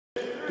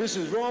This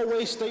is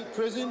rahway State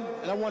Prison,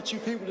 and I want you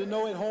people to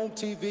know at home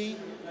TV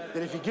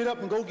that if you get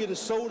up and go get a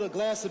soda, a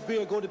glass of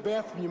beer, go to the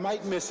bathroom, you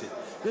might miss it.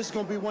 This is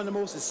going to be one of the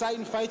most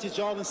exciting fights that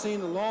y'all have seen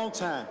in a long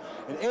time.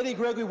 And Eddie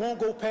Gregory won't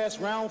go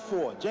past round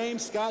 4.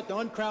 James Scott, the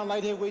uncrowned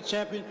light heavyweight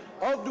champion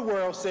of the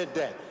world, said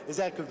that. Is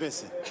that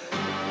convincing?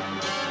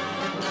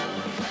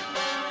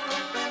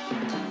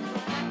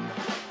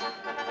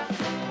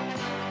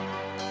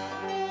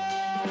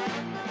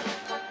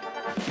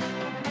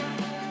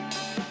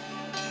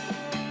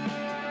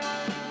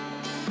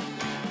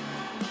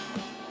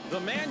 The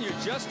man you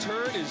just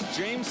heard is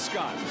James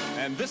Scott,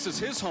 and this is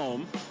his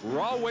home,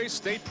 Rahway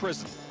State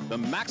Prison, the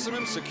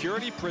maximum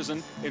security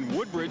prison in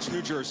Woodbridge,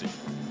 New Jersey.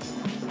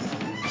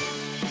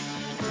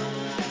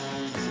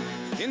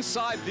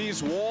 Inside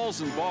these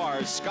walls and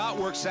bars, Scott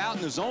works out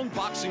in his own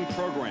boxing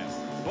program,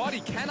 but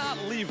he cannot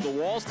leave the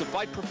walls to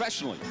fight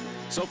professionally.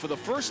 So for the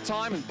first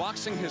time in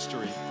boxing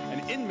history,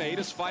 an inmate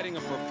is fighting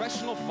a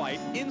professional fight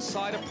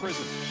inside a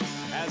prison.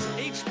 As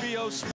HBO